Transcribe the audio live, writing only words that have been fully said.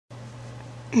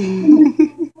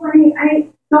Sorry, I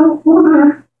don't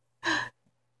wanna.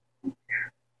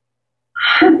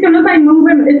 As soon as I move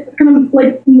him, it's gonna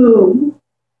like move.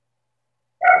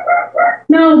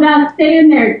 No, Dad, stay in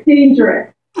there. It's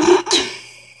dangerous.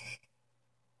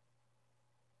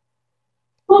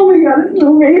 Oh my God, it's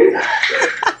moving.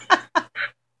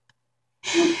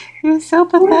 You're so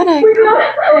pathetic.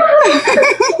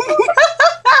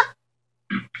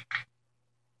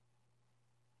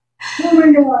 Oh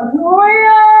my God. Oh my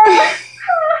God.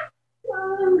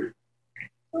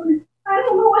 I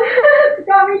don't know what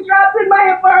got me trapped in my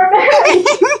apartment.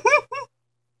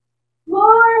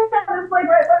 Lord, it's like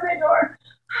right by my door.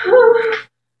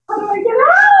 How do I get out?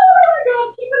 Oh my God,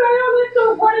 keep an eye on it.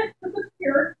 Don't let it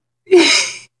disappear.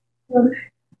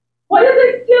 What is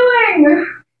it doing?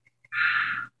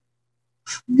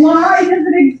 Why does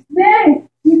it exist?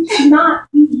 You should not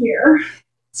be here.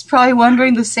 It's probably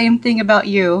wondering the same thing about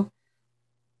you.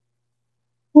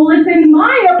 Well, it's in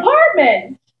my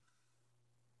apartment.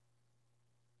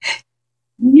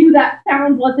 Knew that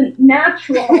sound wasn't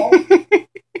natural.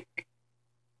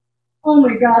 Oh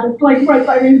my God, it's like right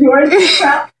by my door. It's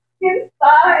trapped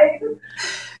inside.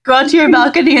 Go out to your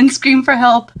balcony and scream for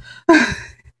help.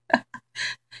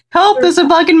 Help, there's a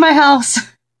bug in my house.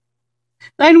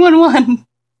 911.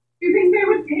 Do you think they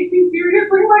would take me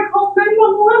seriously like call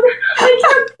 911? I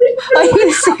can't think. Are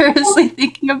you seriously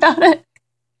thinking about it?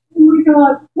 Oh my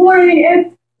God, Lori,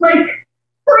 it's like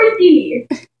freaky.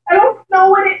 I don't know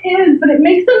what it is, but it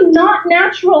makes a not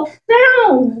natural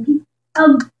sound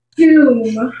of doom.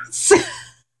 It's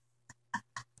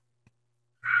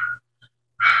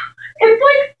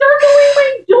like circling my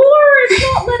door. It's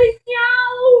not letting me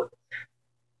out.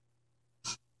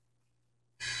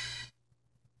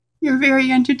 You're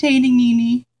very entertaining,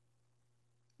 Nini.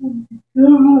 Oh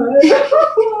my God.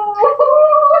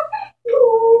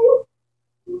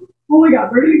 Oh my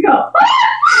God, where did it go?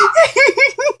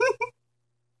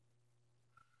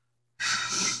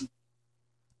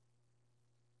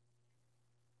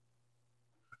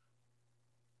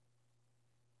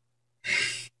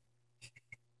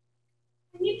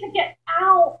 I need to get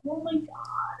out. Oh my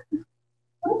God.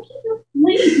 Don't keep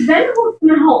asleep. Then who's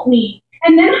going to help me?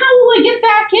 And then how will I get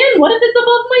back in? What if it's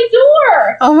above my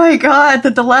door? Oh my God, the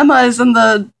dilemmas and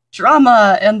the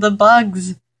drama and the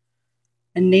bugs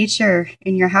and nature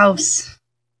in your house,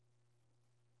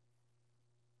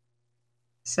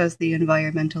 says the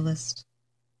environmentalist.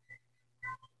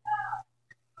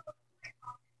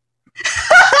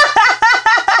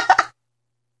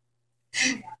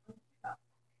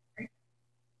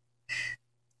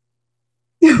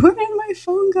 Where did my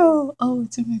phone go? Oh,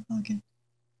 it's in my pocket.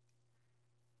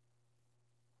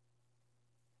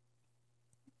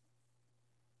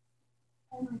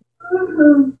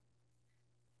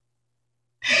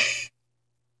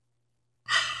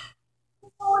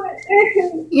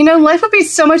 You know, life would be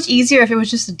so much easier if it was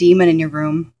just a demon in your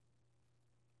room.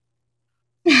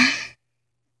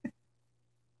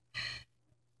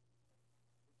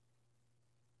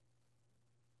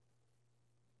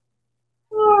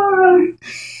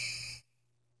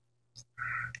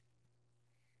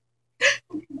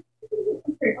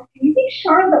 Maybe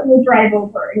Charlotte will drive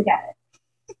over and get it.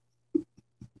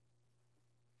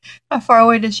 How far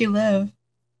away does she live?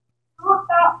 Not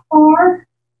that far.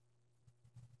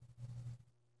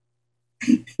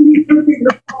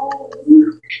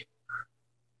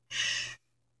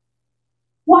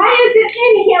 Why is it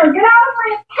in here? Get out of my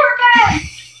apartment!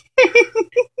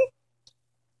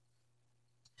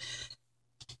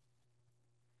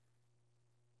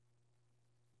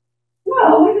 No,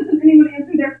 why doesn't anyone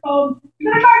answer their phone? It's an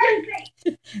emergency!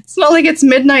 It's not like it's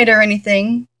midnight or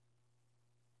anything.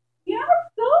 Yeah,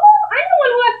 so I'm the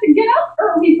one who has to get up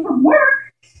early from work.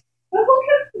 But who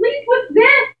can sleep with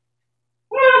this?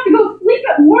 I don't have to go sleep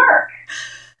at work.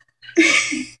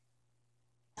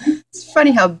 It's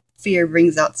funny how fear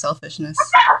brings out selfishness.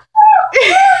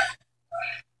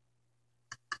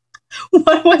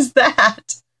 What was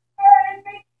that? It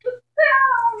makes the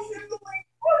sound. I'm like,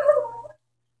 oh.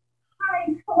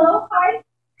 Hi, hello, hi.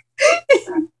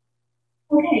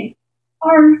 Okay,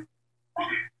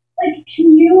 can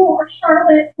you or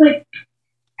Charlotte, I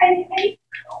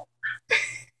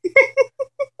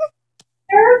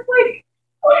there's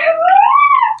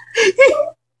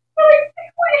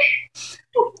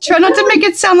Try not to make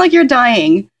it sound like you're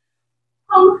dying.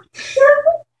 there's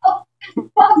a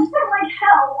bug from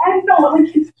hell. I know,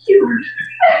 it's huge.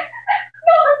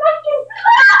 No, I'm not kidding.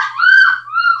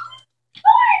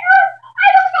 Oh my God, I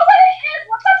don't know what it is.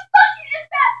 What the fuck is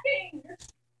that thing?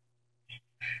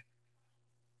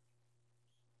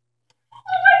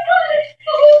 Oh my God, it's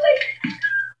so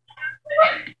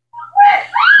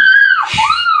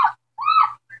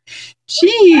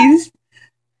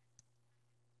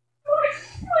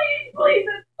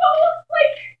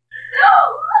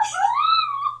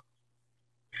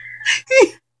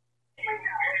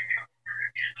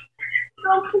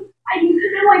No, 'cause I need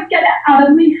to like get it out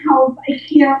of my house. I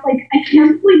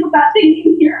can't sleep with that thing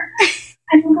in here.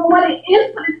 I don't know what it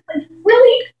is, but it's like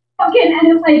really fucking, and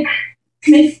it like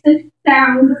makes this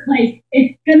sound like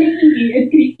it's gonna eat me.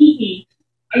 It's gonna eat me.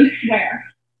 I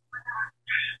swear.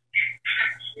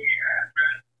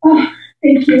 Oh,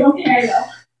 thank you. Okay, I will.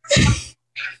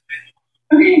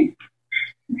 Okay.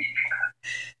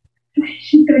 Okay,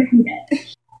 she's gonna come get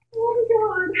it. Oh my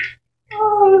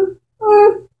god.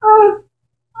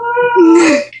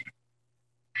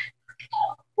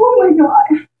 Oh my god.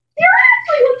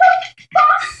 Seriously, what the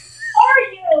fuck are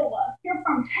you? You're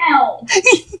from hell.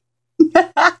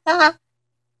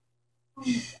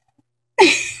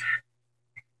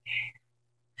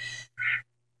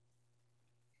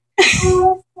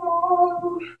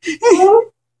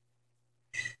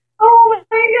 Oh my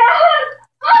god.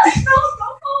 Oh, no,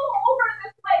 don't go over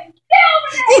this way. Stay over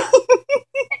there.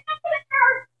 It's not gonna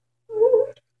hurt.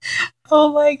 Oh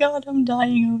my god, I'm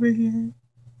dying over here.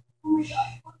 Oh my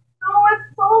god. No,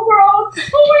 it's so gross.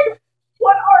 Oh my god.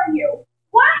 What are you?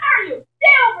 What are you?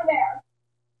 Stay over there.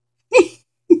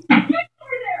 Stay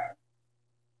over there.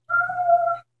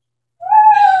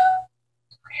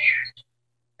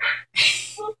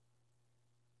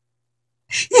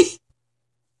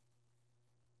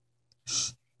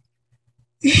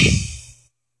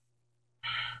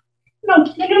 No,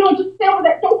 just stay over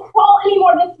there. Don't crawl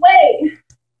anymore this way.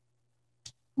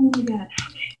 Oh my god.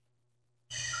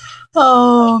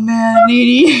 Oh man,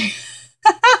 Needy.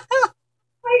 Oh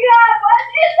my god, what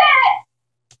is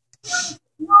it?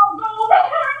 No, go over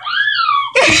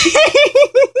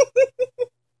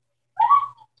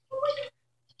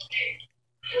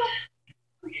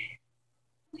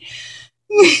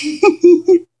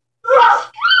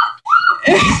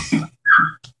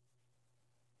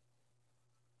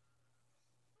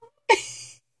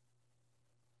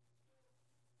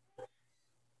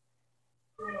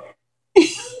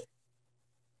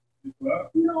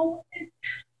No,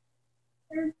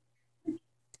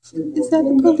 Is that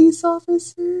a police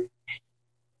officer?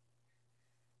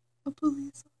 A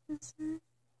police officer?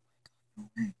 No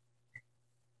way.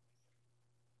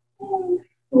 Well,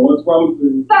 what's wrong with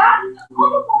you? that's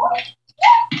awful.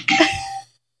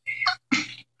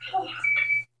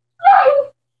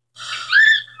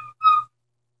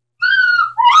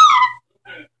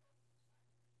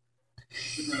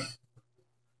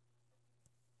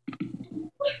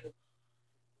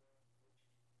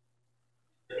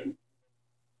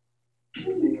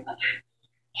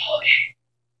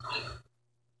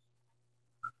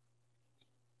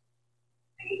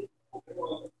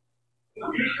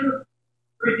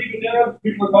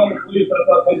 People are calling the police. That's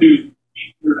what I do.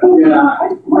 Yeah.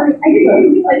 I'm sorry. I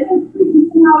didn't realize I was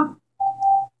freaking out.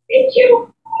 Thank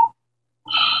you.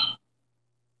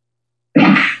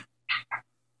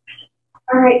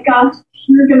 All right, Gus.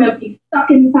 You're gonna be stuck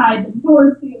inside. The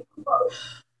door's being closed.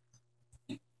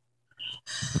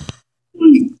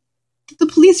 Did the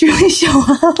police really show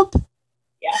up?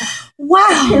 Yeah.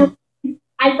 Wow.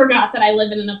 I forgot that I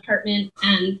live in an apartment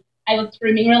and I was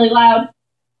screaming really loud.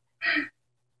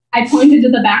 I pointed to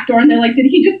the back door and they're like, did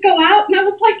he just go out? And I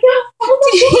was like, yeah.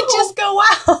 Did he just go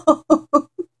out?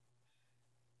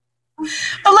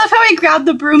 I love how he grabbed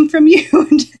the broom from you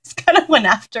and just kind of went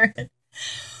after it.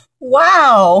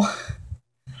 Wow.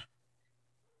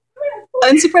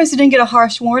 I'm surprised you didn't get a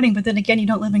harsh warning, but then again, you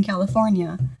don't live in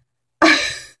California.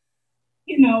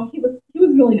 You know, he was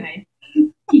really nice.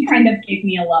 He kind of gave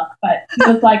me a look, but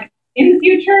he was like, in the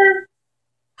future,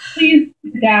 please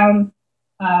sit down.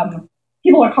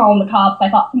 People are calling the cops. I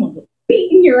thought someone was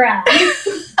beating your ass.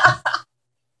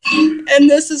 And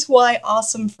this is why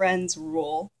awesome friends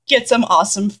rule. Get some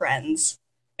awesome friends.